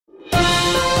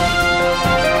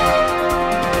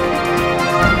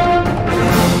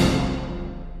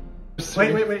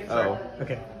Wait. Sorry. Oh.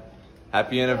 Okay.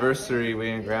 Happy anniversary,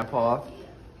 we and Grandpa.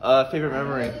 Favorite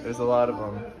memory? There's a lot of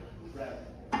them.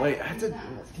 Wait, I have to...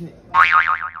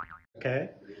 Okay.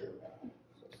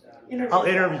 I'll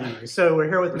interview you. So we're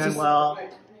here with Manuel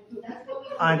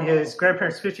on his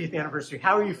grandparents' 50th anniversary.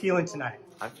 How are you feeling tonight?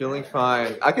 I'm feeling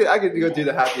fine. I could go do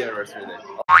the happy anniversary thing.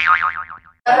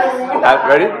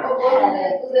 Ready?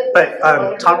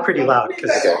 But talk pretty loud.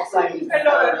 Okay.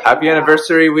 Happy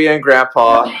anniversary, we and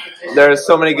Grandpa. There's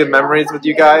so many good memories with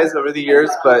you guys over the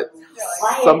years, but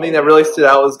something that really stood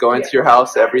out was going to your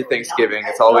house every Thanksgiving.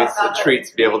 It's always a treat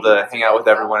to be able to hang out with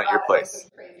everyone at your place.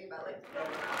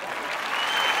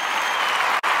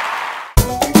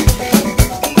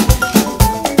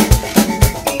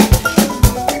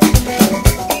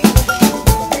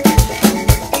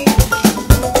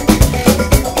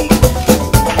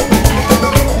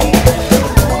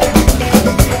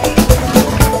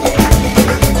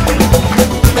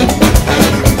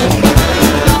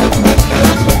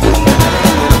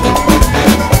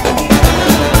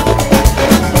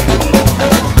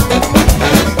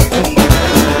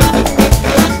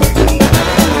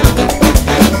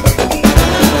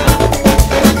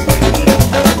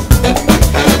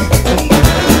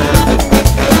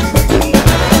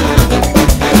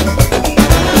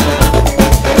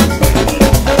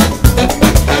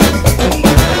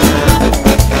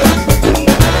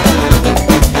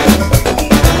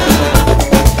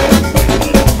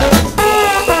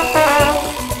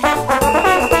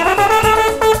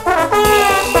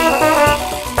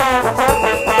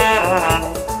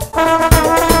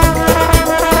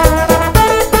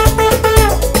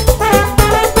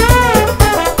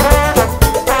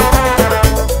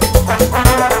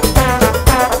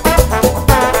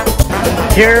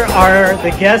 Here are the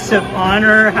guests of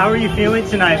honor. How are you feeling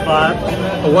tonight, Bob?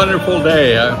 A wonderful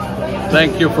day.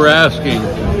 Thank you for asking.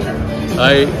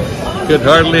 I could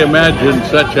hardly imagine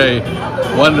such a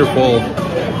wonderful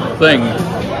thing.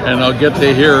 And I'll get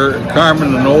to hear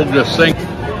Carmen and Olga sing,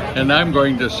 and I'm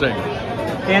going to sing.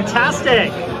 Fantastic.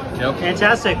 Yep.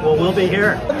 Fantastic. Well, we'll be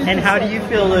here. And how do you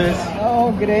feel, Luz?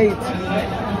 Oh, great.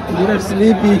 A little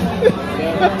sleepy.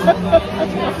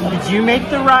 Did you make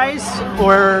the rice,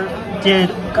 or did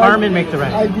Carmen make the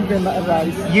rice? I did the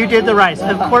rice. You did the rice.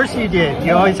 Of course you did.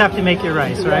 You always have to make your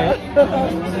rice, right?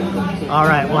 All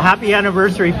right. Well, happy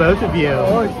anniversary, both of you.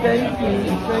 Oh, thank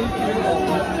you. Thank you.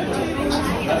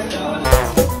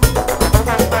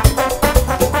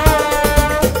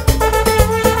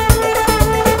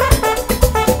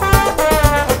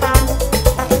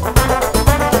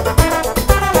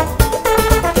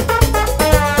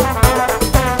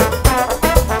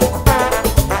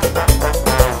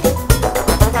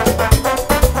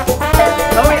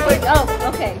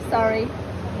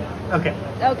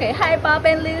 Okay, hi Bob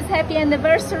and Luz, happy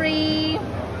anniversary.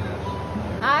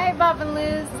 Hi Bob and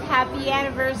Luz, happy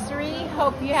anniversary.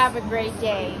 Hope you have a great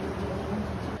day.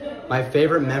 My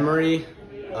favorite memory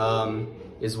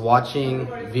is watching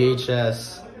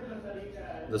VHS,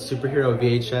 the superhero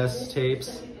VHS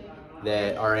tapes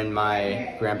that are in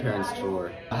my grandparents'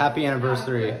 drawer. Happy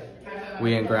anniversary,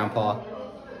 we and Grandpa.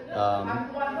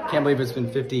 Can't believe it's been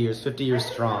 50 years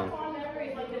strong.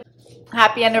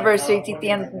 Happy anniversary, Titi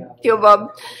and Tio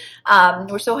Bob.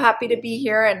 We're so happy to be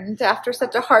here and after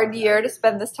such a hard year to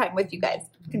spend this time with you guys.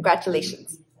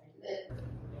 Congratulations.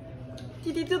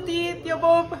 Titi, Tio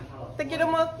Bob, te quiero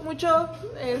mucho.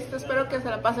 Espero que se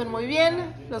la pasen muy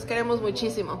bien. Los queremos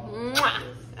muchísimo. ¡Mua!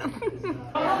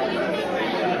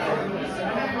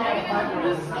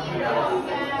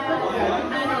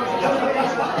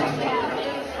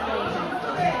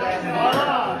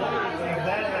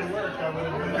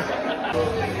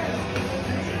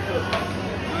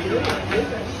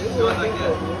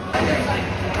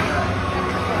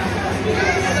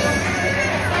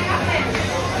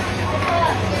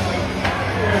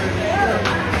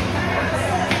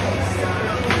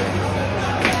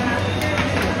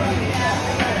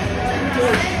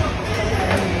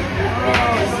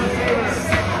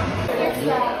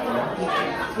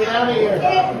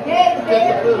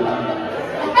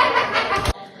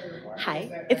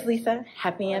 Hi, it's Lisa.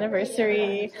 Happy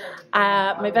anniversary.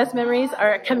 My best memories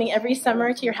are coming every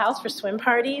summer to your house for swim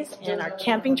parties and our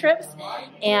camping trips,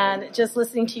 and just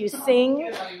listening to you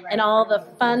sing and all the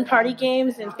fun party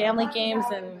games and family games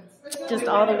and just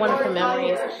all the wonderful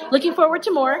memories. Looking forward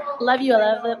to more. Love you.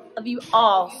 I love you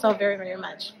all so very, very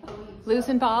much. Luz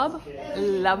and Bob,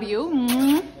 love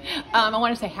you. I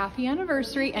want to say happy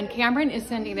anniversary, and Cameron is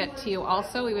sending it to you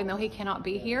also, even though he cannot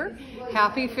be here.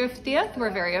 Happy 50th. We're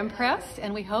very impressed,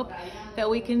 and we hope that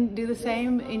we can do the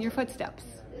same in your footsteps.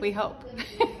 We hope.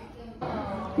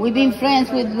 We've been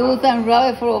friends with Luz and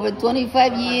Robert for over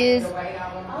 25 years,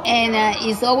 and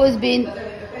it's always been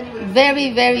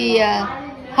very, very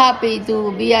happy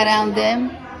to be around them,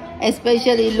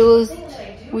 especially Luz.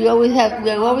 We've always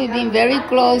been very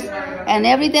close, and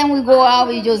every time we go out,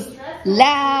 we just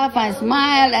laugh and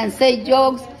smile and say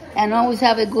jokes and always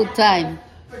have a good time.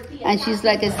 And she's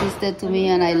like a sister to me,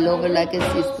 and I love her like a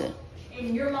sister.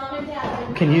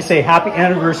 Can you say happy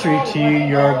anniversary to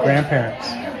your grandparents?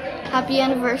 Happy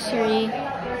anniversary.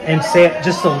 And say it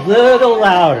just a little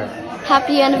louder.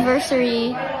 Happy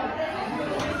anniversary.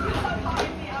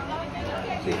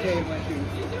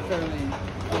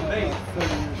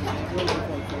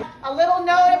 A little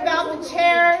note about the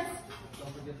chairs.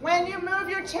 When you move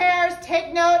your chairs,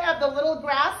 take note of the little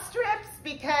grass strips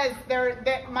because they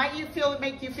might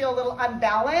make you feel a little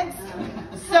unbalanced.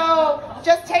 So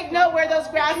just take note where those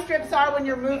grass strips are when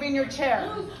you're moving your chair.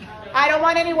 I don't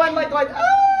want anyone like going,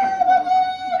 oh,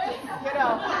 you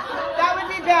know, that would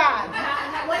be bad.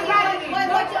 What do you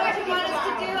want us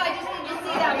to do? I just need to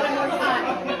see that one more time.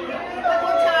 One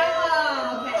more time.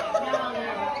 Oh, okay.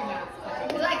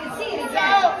 Because I can see it again.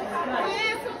 So,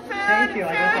 food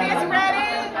is ready.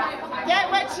 Get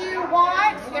what you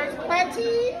want. There's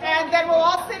plenty. And then we'll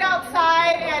all sit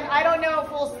outside. And I don't know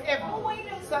if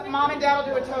Mom and Dad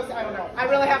will do a toast. I don't know. I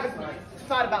really haven't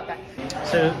thought about that.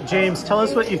 So, James, tell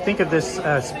us what you think of this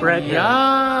spread here.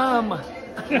 Yum!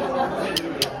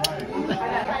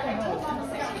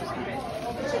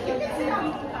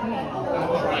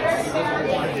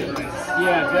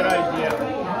 Yeah, good idea.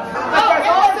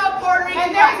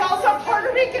 And there's also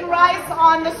Puerto Rican rice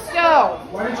on the stove.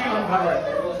 Why don't you uncover it?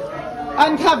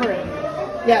 Uncover it.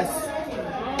 Yes.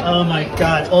 Oh my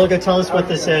God. Olga, tell us what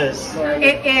this is.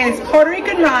 It is Puerto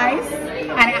Rican rice,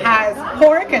 and it has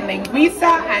pork and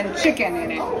linguiça and chicken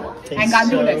in it. And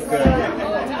gandules. So good.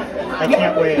 I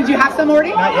can't wait. Did you have some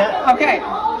already? Not yet. Okay.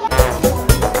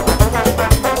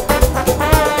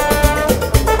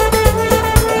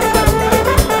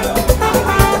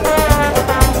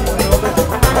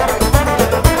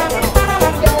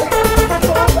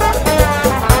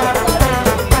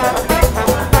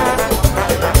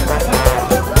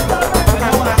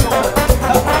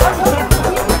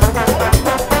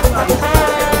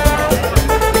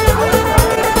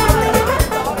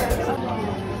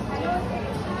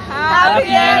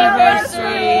 Happy anniversary!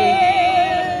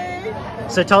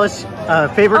 So tell us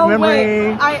favorite memory.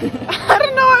 Wait. I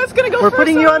didn't know I was going to go We're first.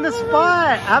 putting you on the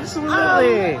spot.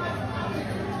 Absolutely.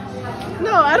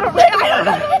 No, I don't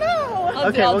know.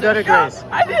 Okay, we'll go to Grace.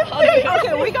 I didn't think.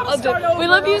 Okay, we got to start over. We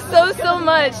love you so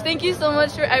much. Thank you so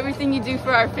much for everything you do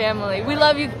for our family. We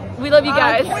love you. We love you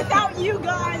guys. Without you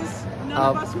guys, none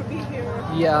of us would be here.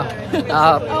 Yeah.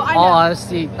 All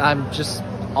honesty, I'm just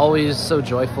always so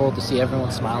joyful to see everyone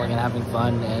smiling and having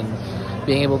fun and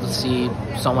being able to see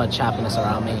so much happiness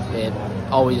around me. It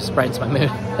always brightens my mood.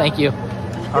 Thank you.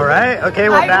 All right. Okay,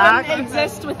 we're back. I wouldn't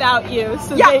exist without you.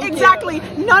 So yeah, exactly.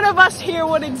 None of us here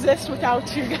would exist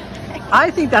without you guys. I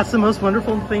think that's the most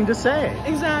wonderful thing to say.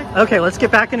 Exactly. Okay, let's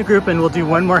get back in a group and we'll do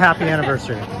one more happy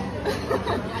anniversary.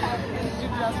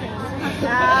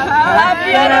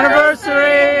 Happy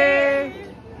anniversary!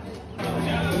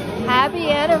 Happy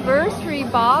anniversary,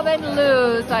 Bob and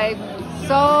Luz. I'm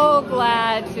so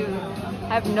glad to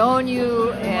have known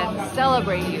you and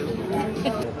celebrate you.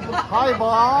 Hi,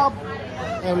 Bob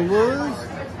and Luz.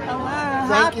 Hello,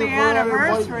 Thank happy you for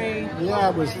anniversary. Yeah,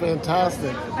 it was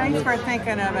fantastic. Thanks for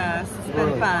thinking of us. It's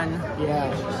been fun.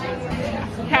 Yeah.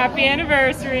 Happy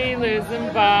anniversary, Luz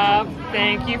and Bob.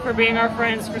 Thank you for being our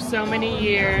friends for so many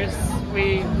years.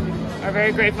 We are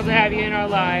very grateful to have you in our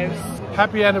lives.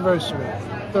 Happy anniversary.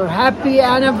 So happy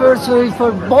anniversary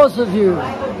for both of you,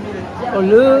 for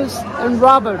Luz and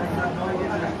Robert,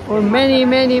 for many,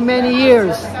 many, many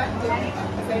years.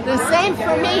 The same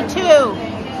for me too.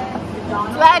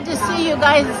 Glad to see you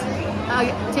guys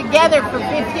together for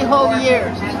 50 whole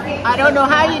years. I don't know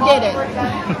how you did it.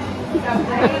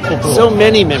 So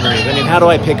many memories. I mean, how do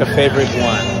I pick a favorite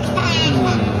one?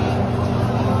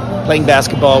 Playing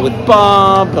basketball with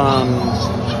Bob,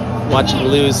 watching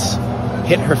Luz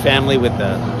hit her family with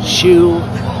a shoe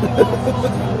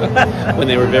when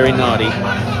they were very naughty.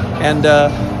 And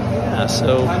yeah,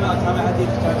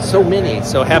 so many.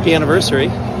 So happy anniversary.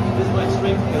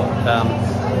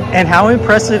 And how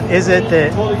impressive is it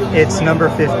that it's number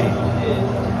 50?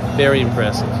 Very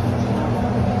impressive.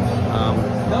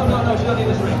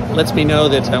 Lets me know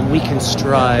that we can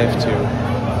strive to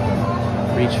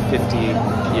reach 50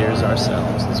 years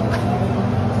ourselves as well.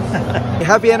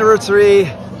 Happy anniversary,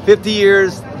 50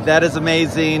 years. That is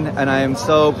amazing, and I am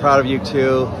so proud of you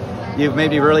too. You've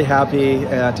made me really happy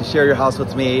to share your house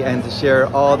with me and to share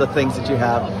all the things that you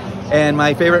have. And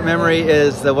my favorite memory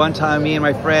is the one time me and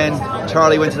my friend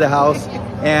Charlie went to the house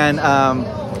and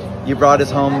you brought us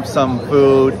home some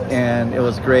food and it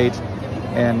was great.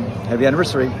 And happy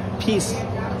anniversary. Peace.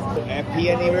 Happy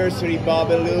anniversary,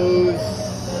 Bob and Luz.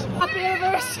 Happy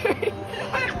anniversary.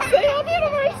 Say happy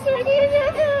anniversary to you.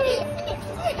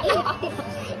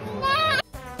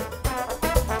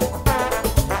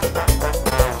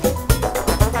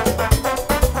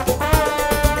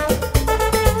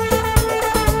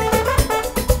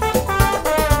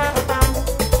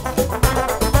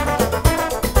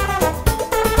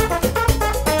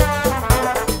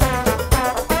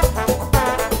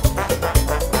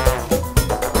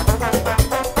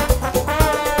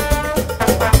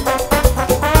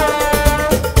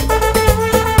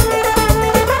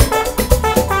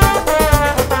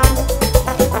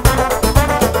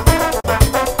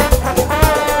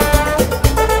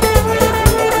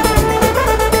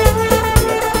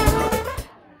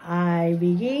 I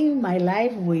began my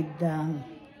life with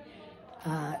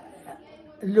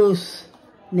Luz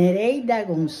Nereida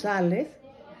Gonzalez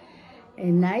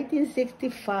in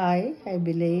 1965, I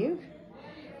believe.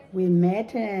 We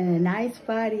met in a nice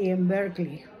party in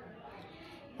Berkeley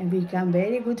and became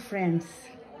very good friends.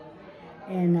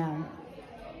 And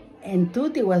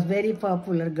Tuti was very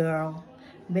popular girl,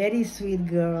 very sweet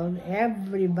girl.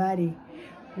 Everybody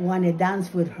wanted to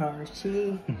dance with her.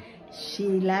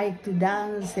 She liked to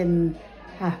dance and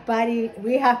have party.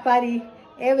 We have party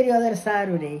every other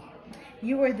Saturday.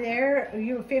 You were there,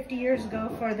 50 years ago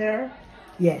for their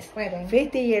Yes. wedding.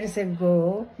 50 years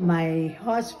ago, my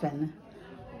husband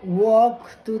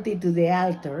walked Tuti to the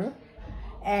altar,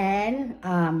 and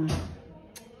I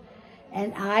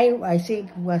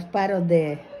think was part of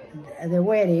the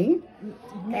wedding,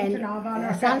 and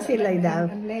something like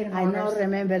that. I don't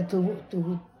remember to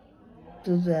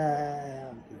the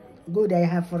good. I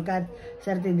have forgot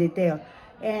certain detail,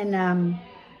 and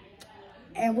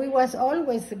we was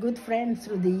always good friends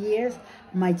through the years.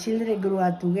 My children grew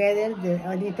up together. The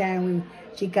only time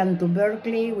she come to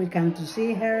Berkeley, we come to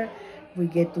see her. We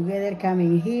get together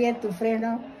coming here to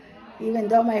Fresno. Even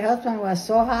though my husband was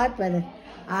so hot, but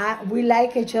we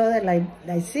like each other like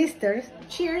sisters.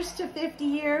 Cheers to 50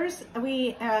 years.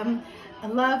 We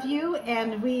love you,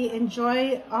 and we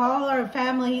enjoy all our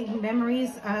family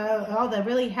memories, all the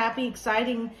really happy,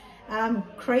 exciting,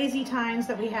 crazy times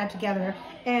that we had together.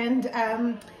 And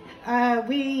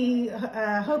we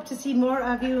hope to see more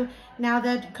of you now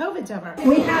that COVID's over.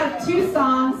 We have 2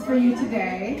 songs for you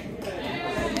today.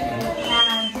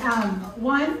 And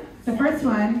the first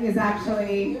one is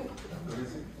actually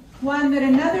one that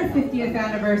another 50th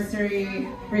anniversary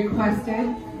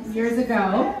requested years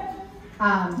ago.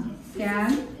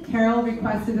 Stan, Carol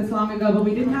requested this long ago, but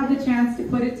we didn't have the chance to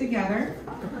put it together.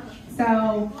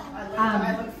 So,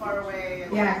 I live far away.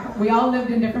 yeah, we all lived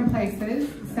in different places.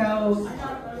 So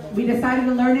we decided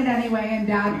to learn it anyway, and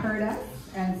Dad heard us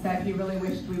and said he really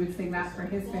wished we would sing that for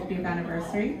his 50th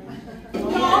anniversary.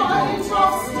 Light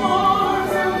of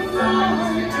stars and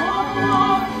light of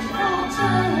love, thou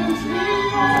turns me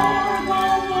o'er the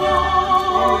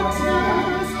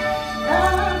waters,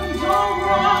 and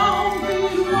around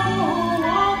below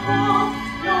above,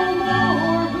 no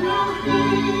more will be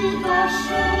the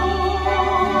shore.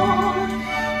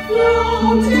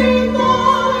 Floating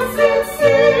thus in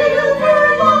silver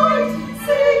light,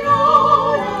 sing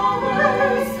all our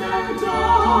fair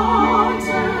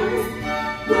daughters.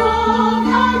 Love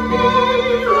had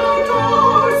been a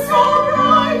door so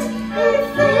bright in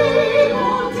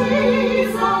fabled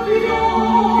days of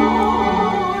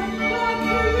yore. The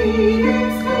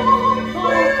cadence gone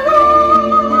with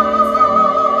love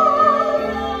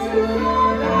to the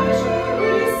measure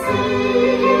we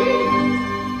sing,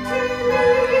 to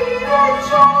lead the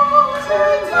joy.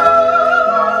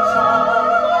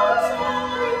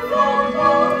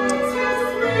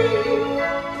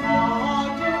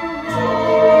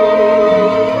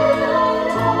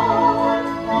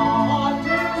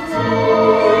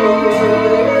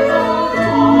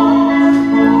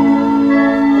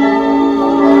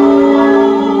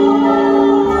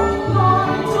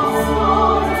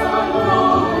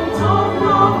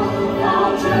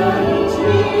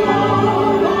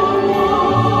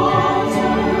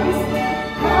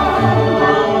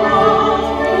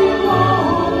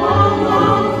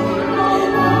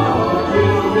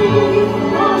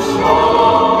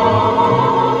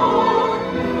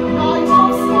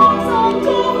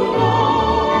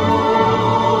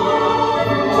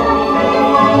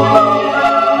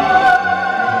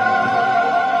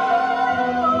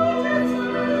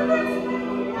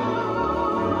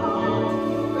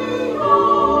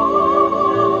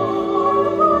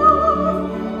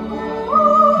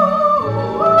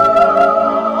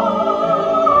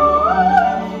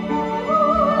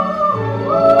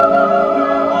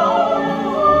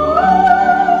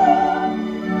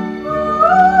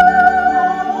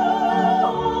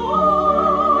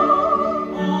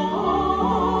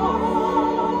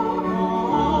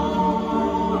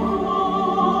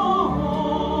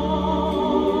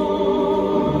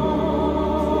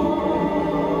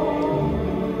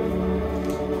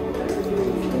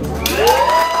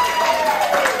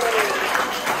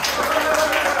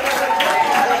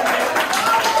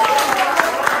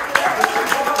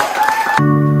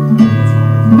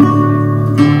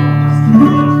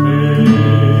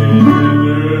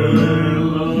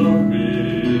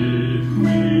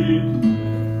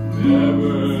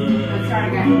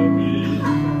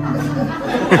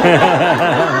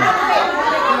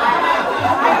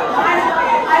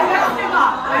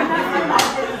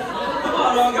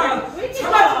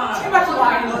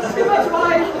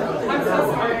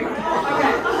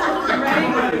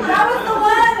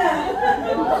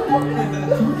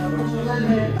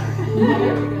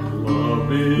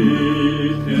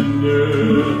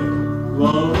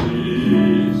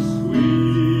 lovely,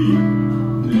 sweet,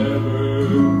 never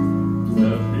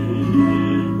let me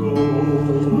go.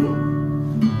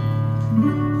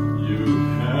 You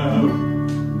have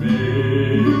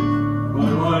made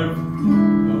my life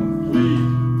complete,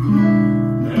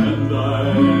 and I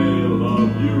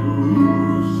love you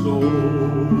so.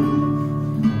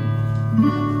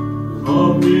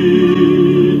 Love me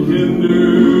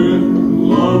tender,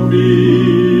 love me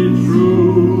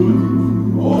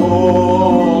true,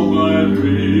 all my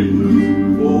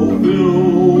dreams fulfill.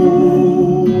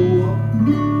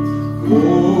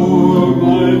 For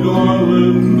my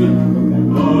darling,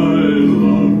 I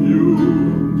love you,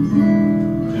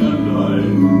 and I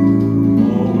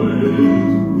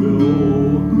always will.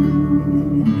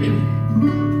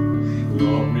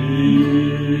 Love me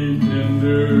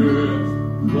tender,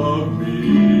 love me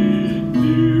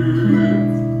dear,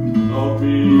 love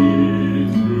me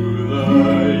through the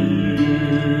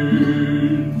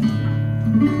years.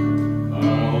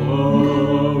 I'll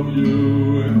love you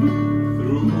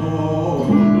through all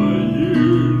the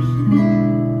years,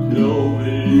 till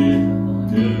the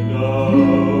end of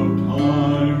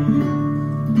time.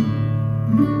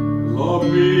 Love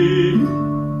me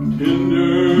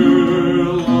tender,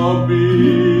 love me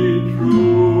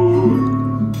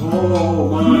true, all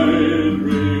my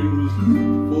dreams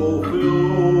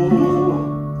fulfill.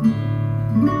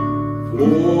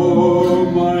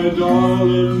 For my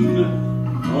darling,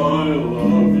 I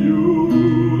love you,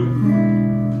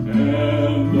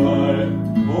 and I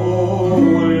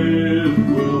always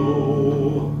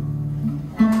will.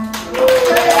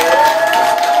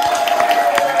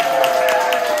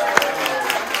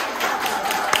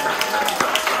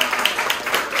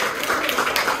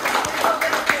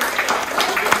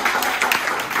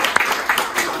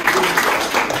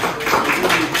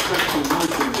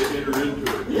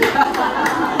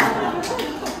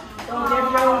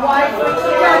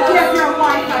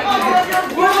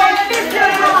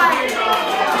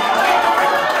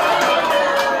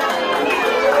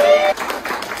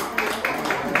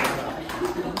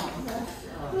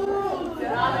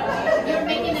 You're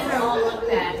making it all look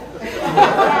bad.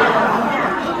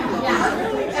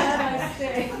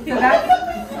 So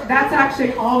that's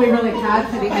actually all we really had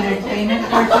for the entertainment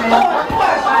portion.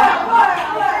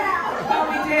 But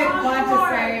we did want to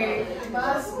say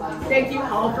thank you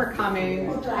all for coming,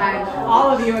 and all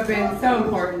of you have been so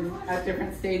important at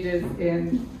different stages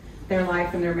in their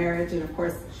life and their marriage, and of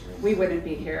course we wouldn't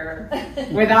be here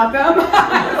without them. So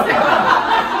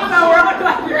we're all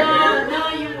glad you're here. No,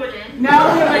 you wouldn't.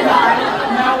 No, we would not.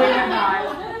 No, we would not.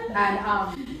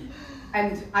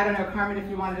 And I don't know, Carmen, if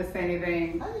you wanted to say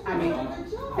anything. I mean,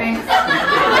 thanks.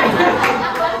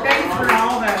 Thanks for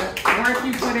all the work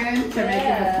you put in to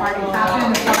making this party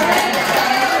happen.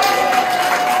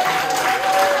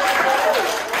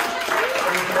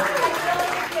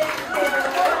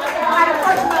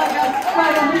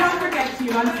 But we don't forget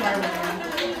you. I'm sorry.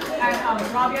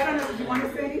 And Robbie, I don't know, did you want to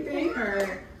say anything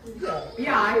or?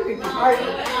 Yeah, I think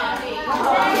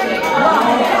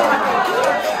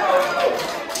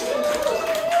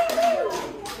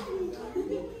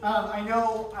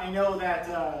I know that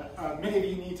many of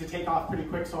you need to take off pretty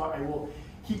quick, so I will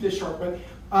keep this short. But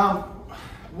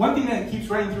one thing that keeps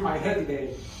running through my head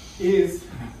today is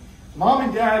Mom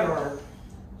and Dad are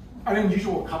an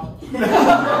unusual couple.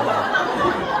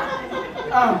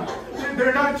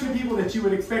 They're not two people that you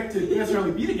would expect to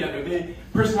necessarily be together. They,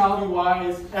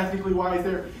 personality-wise, ethnically-wise,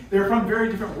 they're from very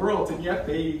different worlds, and yet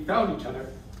they found each other,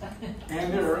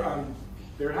 and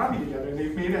they're happy together, and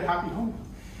they've made a happy home.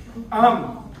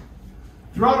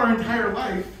 Throughout our entire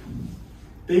life,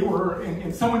 they were,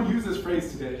 and someone used this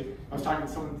phrase today. I was talking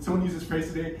to someone used this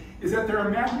phrase today, is that they're a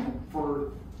magnet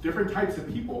for different types of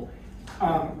people,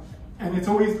 and it's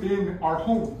always been our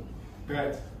home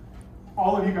that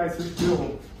all of you guys have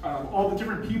built, all the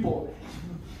different people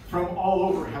from all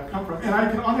over have come from. And I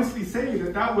can honestly say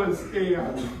that that was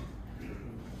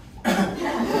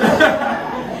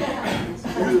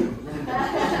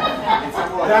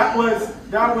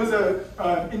that was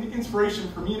an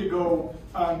inspiration for me to go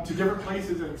to different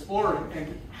places and explore,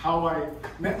 and how I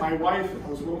met my wife and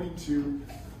was willing to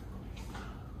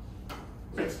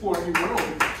explore a new world.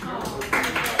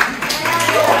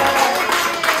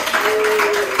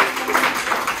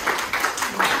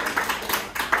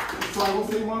 So I will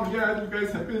say, Mom and Dad, you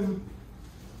guys have been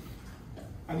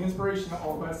an inspiration to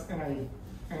all of us, and I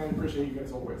appreciate you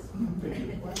guys always. Thank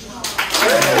you.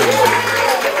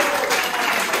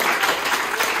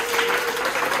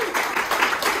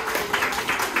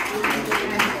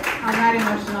 On that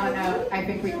emotional note, I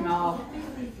think we can all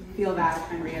feel that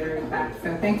and reiterate that.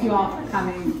 So thank you all for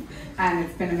coming, and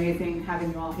it's been amazing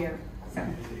having you all here. So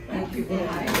thank you. And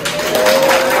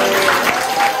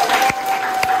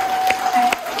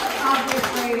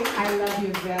obviously, I love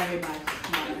you very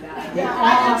much, Mom and Dad. Yeah, I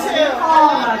do too.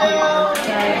 All of you.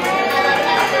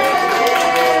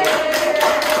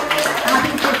 Happy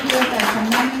 50th and for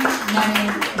many, many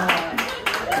more.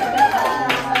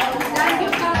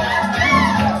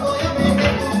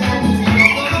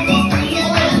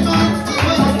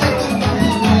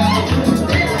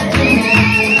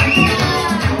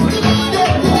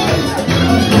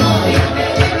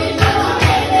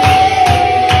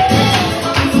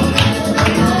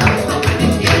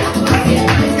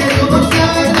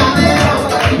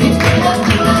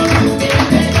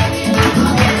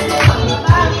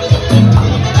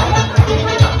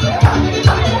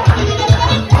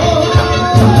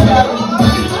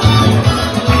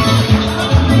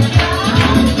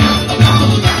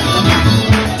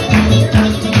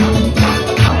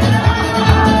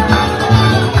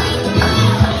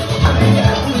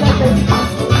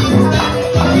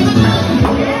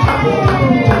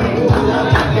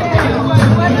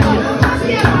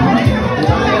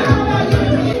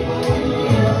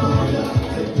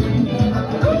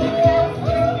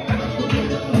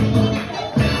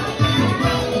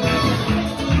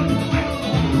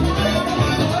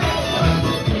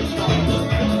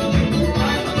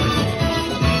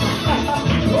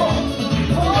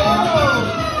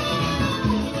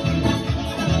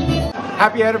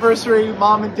 Happy anniversary,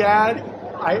 Mom and Dad.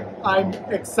 I'm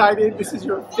excited. This is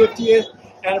your 50th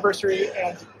anniversary,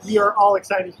 and we are all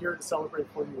excited here to celebrate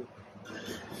for you.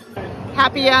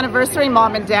 Happy anniversary,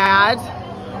 Mom and Dad.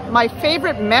 My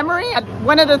favorite memory,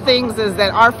 one of the things is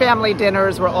that our family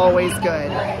dinners were always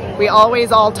good. We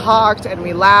always all talked and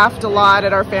we laughed a lot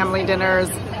at our family dinners,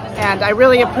 and I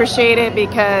really appreciate it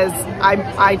because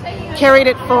I carried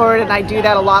it forward, and I do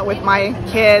that a lot with my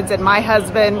kids and my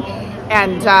husband,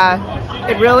 and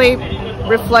it really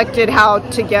reflected how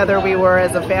together we were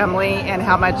as a family and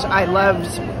how much I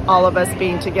loved all of us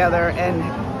being together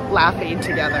and laughing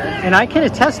together. And I can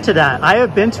attest to that. I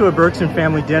have been to a Bergstrom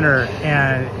family dinner,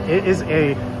 and it is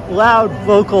a loud,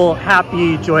 vocal,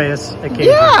 happy, joyous occasion.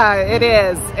 Yeah, it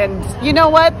is. And you know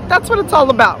what? That's what it's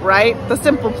all about, right? The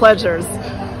simple pleasures.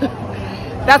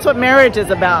 That's what marriage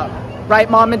is about. Right,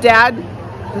 Mom and Dad?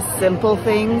 The simple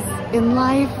things in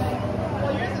life.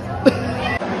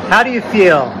 How do you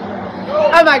feel?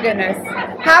 Oh my goodness.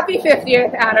 Happy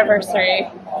 50th anniversary.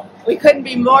 We couldn't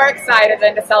be more excited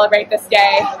than to celebrate this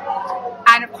day.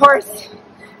 And of course,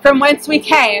 from whence we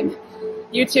came,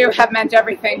 you two have meant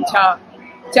everything to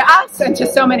us and to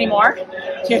so many more.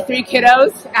 To your 3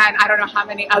 kiddos, and I don't know how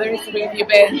many others. You've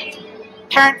been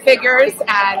parent figures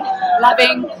and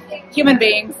loving human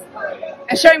beings,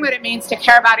 and showing what it means to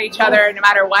care about each other no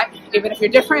matter what, even if you're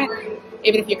different,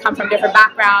 even if you come from different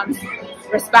backgrounds.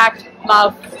 Respect,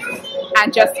 love,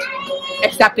 and just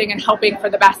accepting and hoping for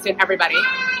the best in everybody.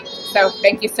 So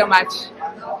thank you so much.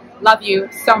 Love you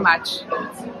so much.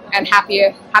 And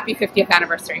happy 50th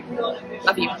anniversary.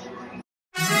 Love you.